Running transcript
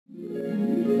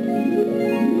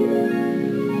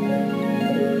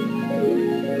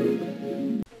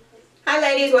Hi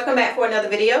ladies, welcome back for another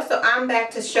video. So I'm back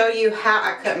to show you how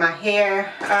I cut my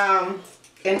hair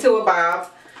into a bob.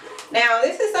 Now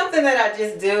this is something that I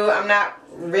just do. I'm not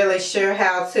really sure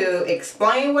how to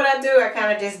explain what I do. I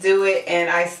kind of just do it and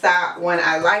I stop when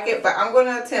I like it, but I'm going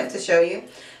to attempt to show you.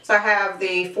 So I have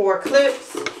the 4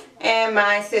 clips and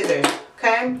my scissors.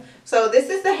 Okay, so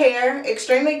this is the hair,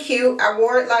 extremely cute. I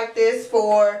wore it like this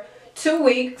for 2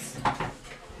 weeks.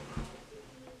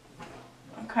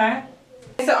 Okay,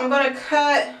 so I'm going to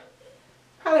cut,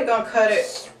 probably going to cut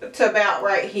it to about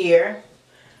right here,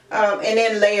 and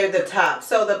then layer the top.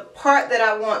 So the part that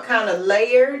I want kind of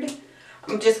layered,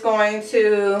 I'm just going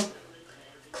to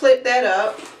clip that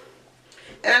up.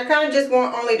 And I kind of just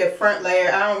want only the front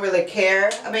layer. I don't really care.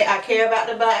 I mean, I care about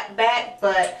the back,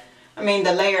 but I mean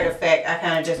the layered effect, I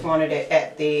kind of just wanted it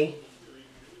at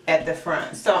the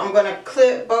front. So I'm going to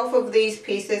clip both of these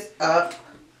pieces up.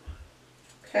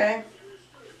 Okay.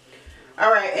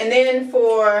 Alright, and then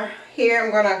for here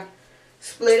I'm going to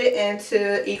split it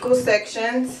into equal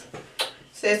sections.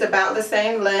 So it's about the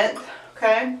same length.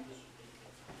 Okay.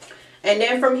 And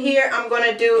then from here I'm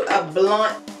going to do a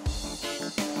blunt.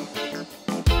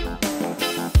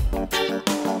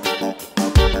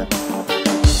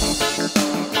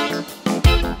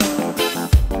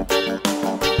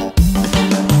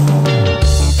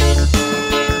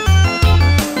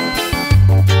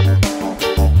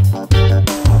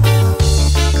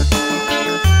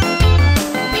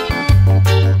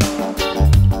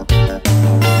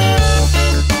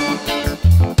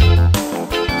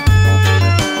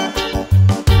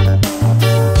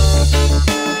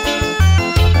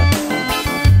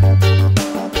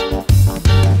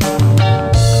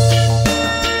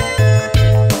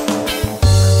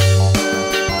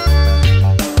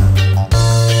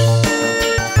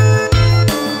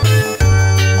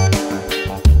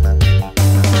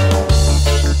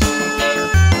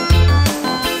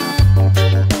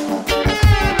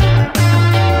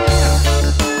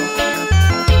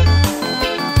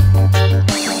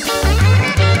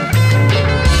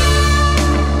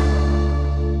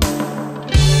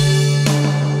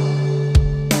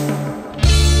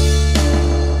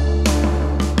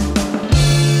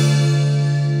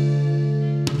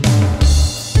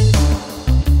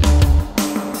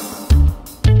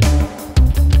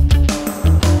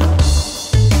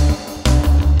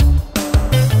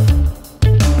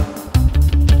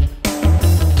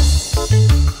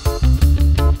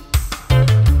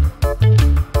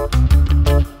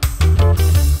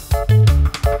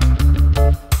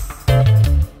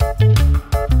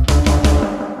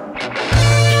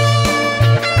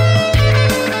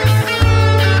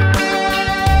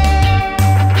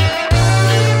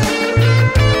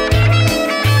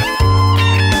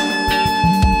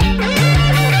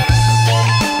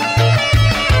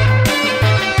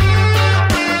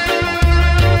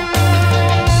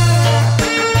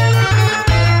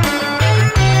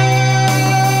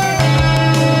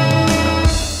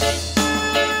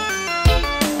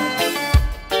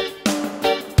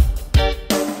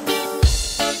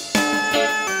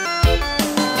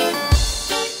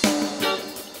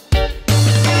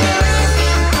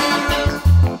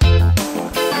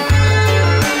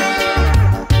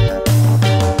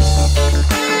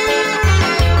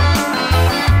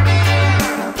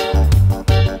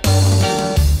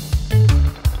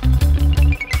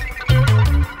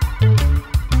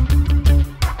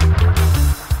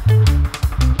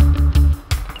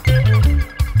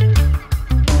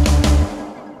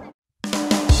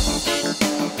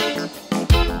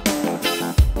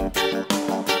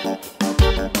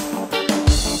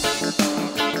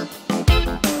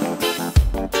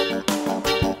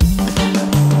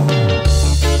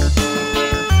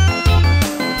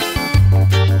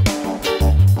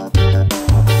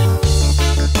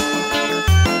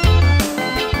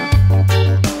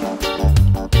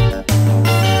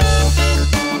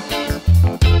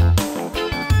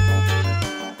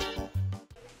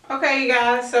 Okay, you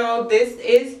guys, so this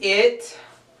is it.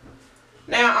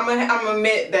 Now I'm gonna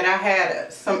admit that I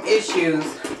had some issues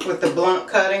with the blunt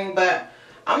cutting, but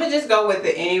I'm gonna just go with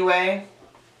it anyway.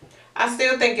 I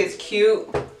still think it's cute.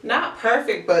 Not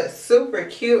perfect, but super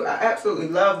cute. I absolutely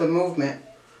love the movement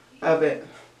of it.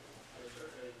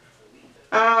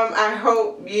 I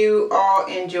hope you all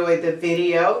enjoyed the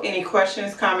video. Any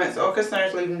questions, comments, or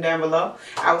concerns, leave them down below.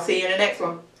 I will see you in the next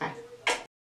one. Bye.